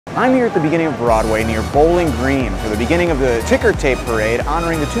I'm here at the beginning of Broadway near Bowling Green for the beginning of the ticker tape parade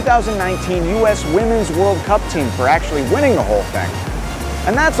honoring the 2019 U.S. Women's World Cup team for actually winning the whole thing.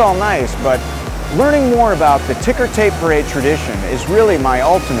 And that's all nice, but learning more about the ticker tape parade tradition is really my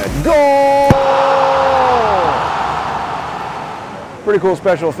ultimate goal! Pretty cool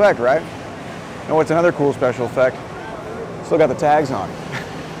special effect, right? You know what's another cool special effect? Still got the tags on.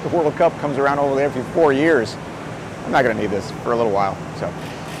 The World Cup comes around over every 4 years. I'm not gonna need this for a little while, so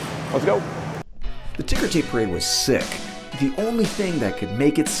let's go. The ticker tape parade was sick. The only thing that could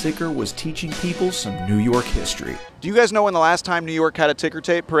make it sicker was teaching people some New York history. Do you guys know when the last time New York had a ticker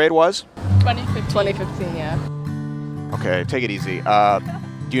tape parade was? 2015. 2015, yeah. Okay, take it easy.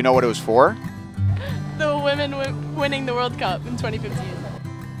 Do you know what it was for? The women winning the World Cup in 2015.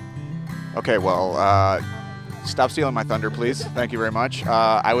 Okay, well, stop stealing my thunder, please. Thank you very much.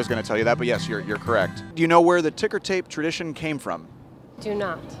 I was going to tell you that, but yes, you're correct. Do you know where the ticker tape tradition came from? Do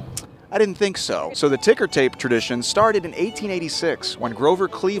not. I didn't think so. So the ticker tape tradition started in 1886 when Grover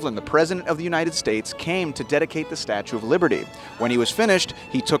Cleveland, the President of the United States, came to dedicate the Statue of Liberty. When he was finished,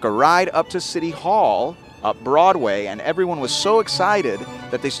 he took a ride up to City Hall, up Broadway, and everyone was so excited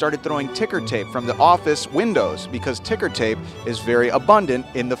that they started throwing ticker tape from the office windows because ticker tape is very abundant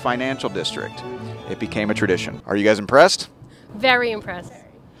in the financial district. It became a tradition. Are you guys impressed? Very impressed.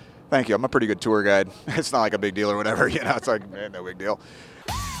 Thank you. I'm a pretty good tour guide. It's not like a big deal or whatever, you know, it's like, no big deal.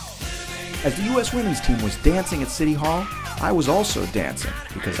 As the U.S. women's team was dancing at City Hall, I was also dancing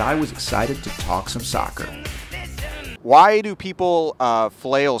because I was excited to talk some soccer. Why do people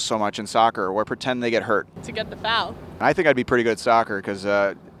flail so much in soccer or pretend they get hurt? To get the foul. I think I'd be pretty good at soccer because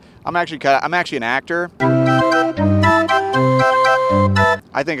I'm actually an actor.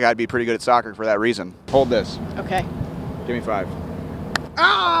 I think I'd be pretty good at soccer for that reason. Hold this. Okay. Give me 5.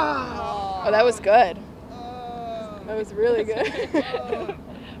 Ah! Oh, that was good. That was really good.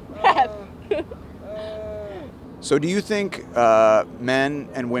 So do you think men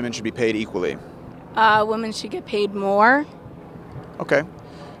and women should be paid equally? Women should get paid more. Okay.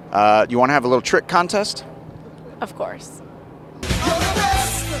 You want to have a little trick contest? Of course.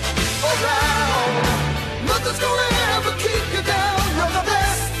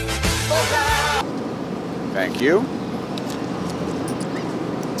 Thank you.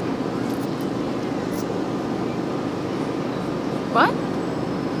 What?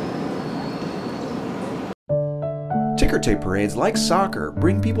 Ticker tape parades, like soccer,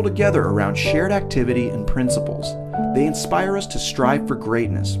 bring people together around shared activity and principles. They inspire us to strive for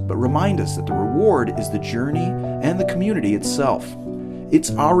greatness, but remind us that the reward is the journey and the community itself.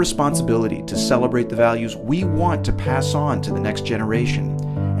 It's our responsibility to celebrate the values we want to pass on to the next generation,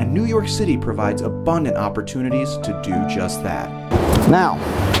 and New York City provides abundant opportunities to do just that. Now,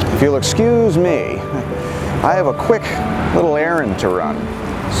 if you'll excuse me, I have a quick little errand to run.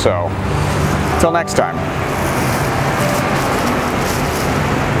 So, till next time.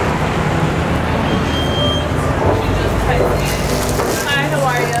 Hi, how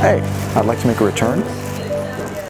are you? Hey, I'd like to make a return.